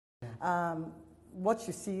What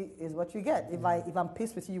you see is what you get. If I'm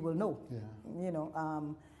pissed with you, you will know. Yeah. You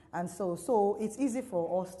know, and so it's easy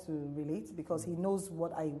for us to relate because he knows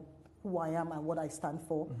who I am and what I stand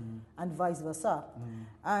for, and vice versa.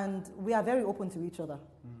 And we are very open to each other.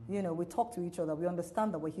 You know, we talk to each other. We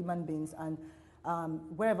understand that we're human beings, and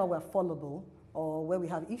wherever we're fallible or where we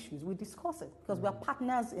have issues, we discuss it because we are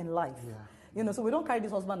partners in life. Yeah. You know, so we don't carry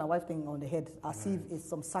this husband and wife thing on the head as if it's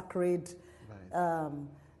some sacred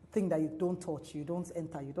thing that you don't touch, you don't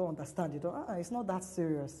enter, you don't understand, it's not that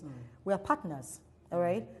serious. We are partners, all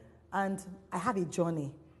right? And I have a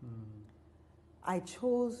journey. I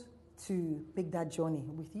chose to make that journey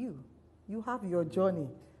with you. You have your journey.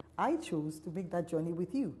 I chose to make that journey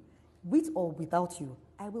with you. With or without you,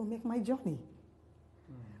 I will make my journey.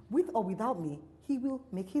 With or without me, he will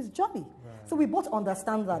make his journey. Right. So we both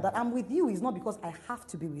understand that I'm with you is not because I have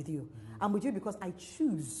to be with you. I'm with you because I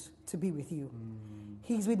choose to be with you.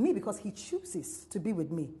 He's with me because he chooses to be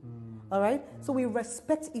with me. All right? So we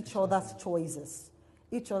respect each other's choices,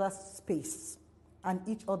 each other's space, and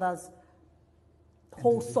each other's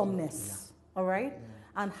wholesomeness. All right?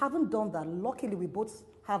 And having done that, luckily we both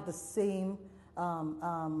have the same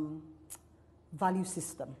value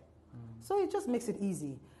system. So it just makes it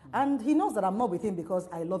easy. And he knows that I'm not with him because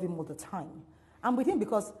I love him all the time. I'm with him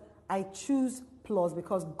because I choose, plus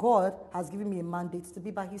because God has given me a mandate to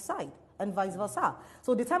be by his side, and vice versa.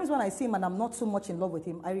 So the times when I see him and I'm not too much in love with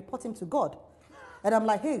him, I report him to God. And I'm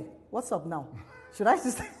like, hey, what's up now? Should I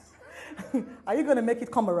just... Are you going to make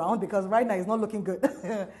it come around? Because right now it's not looking good.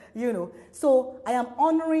 You know. So I am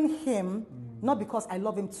honoring him, not because I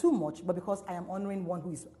love him too much, but because I am honoring one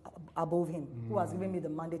who is above him, who has given me the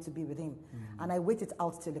mandate to be with him. And I wait it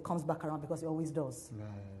out till it comes back around because it always does. Right.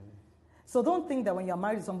 So don't think that when you're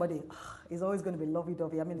married to somebody, it's always going to be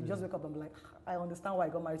lovey-dovey. I mean, you just wake up and be like, I understand why I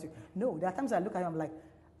got married to you. No, there are times I look at him, I'm like,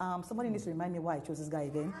 somebody needs to remind me why I chose this guy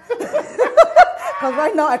again. Because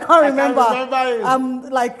right now I can't remember. I'm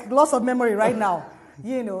like loss of memory right now.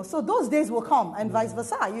 You know, so those days will come and vice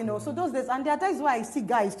versa, you know. So those days, and there are days where I see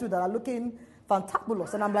guys too that are looking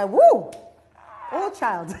fantabulous, and I'm like, whoa, oh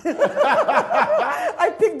child. I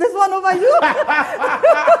picked this one over you.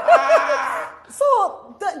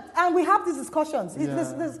 So, and we have these discussions.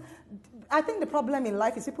 I think the problem in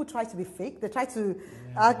life is people try to be fake. They try to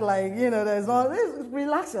act like, you know,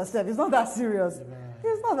 relax yourself. It's not that serious.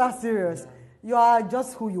 It's not that serious. You are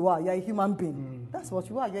just who you are. You're a human being. That's what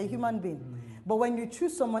you are. You're a human being. But when you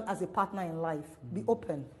choose someone as a partner in life, be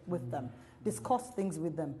open with them. Discuss things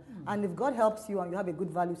with them. And if God helps you and you have a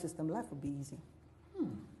good value system, life will be easy.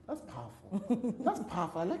 That's powerful. That's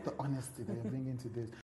powerful. I like the honesty that you're bringing to this.